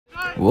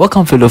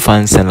Welcome fellow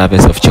fans and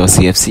lovers of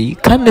Chelsea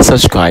FC. Kindly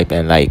subscribe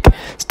and like.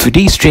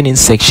 Today's training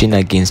section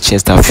against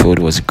Chesterfield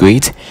was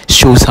great,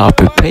 shows how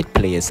prepared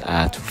players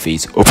are to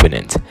face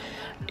opponents.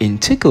 In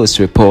Tuchel's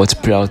report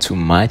prior to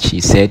match,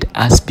 he said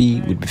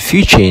Azpi would be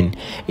featuring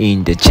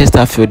in the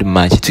Chesterfield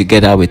match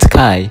together with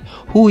Kai,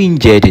 who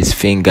injured his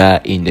finger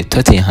in the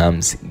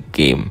Tottenhams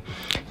game.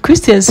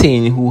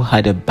 Christensen, who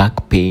had a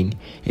back pain,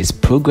 is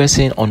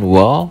progressing on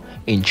well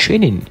in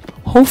training.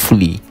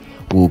 Hopefully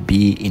will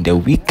be in the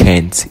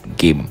weekend's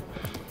game.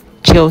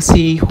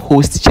 Chelsea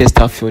hosts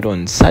Chesterfield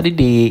on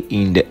Saturday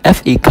in the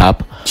FA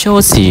Cup.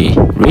 Chelsea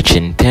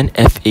reaching 10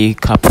 FA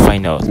Cup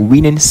finals,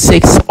 winning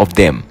 6 of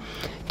them.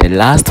 The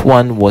last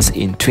one was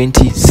in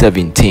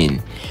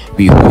 2017.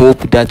 We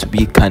hope that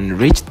we can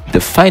reach the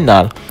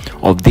final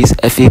of this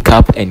FA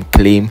Cup and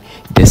claim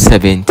the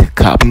 7th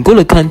cup.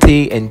 Ngolo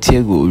Kante and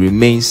Thiago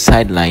remain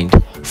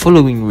sidelined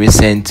following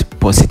recent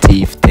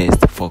positive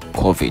test for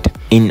COVID.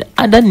 In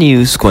other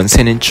news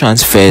concerning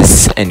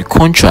transfers and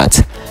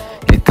contracts,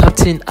 the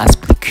captain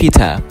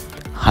Azpilicueta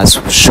has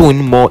shown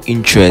more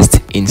interest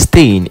in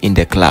staying in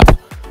the club.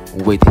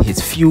 With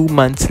his few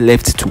months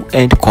left to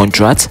end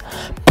contract,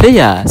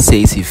 player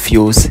says he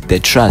feels the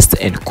trust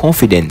and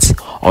confidence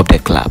of the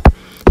club.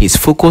 His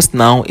focus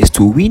now is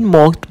to win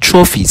more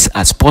trophies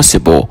as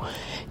possible.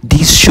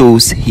 This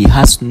shows he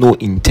has no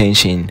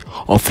intention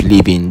of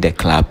leaving the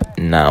club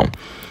now.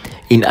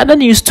 In other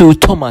news too,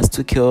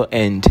 Tuchel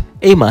and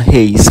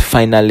Hayes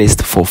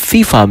finalists for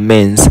FIFA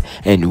Men's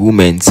and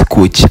Women's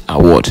Coach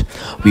Award.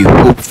 We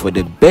hope for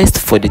the best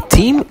for the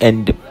team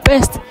and the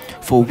best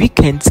for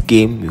weekend's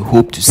game. We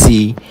hope to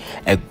see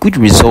a good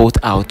result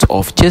out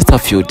of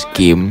Chesterfield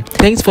game.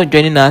 Thanks for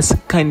joining us.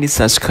 Kindly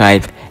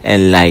subscribe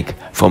and like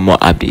for more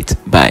updates.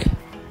 Bye.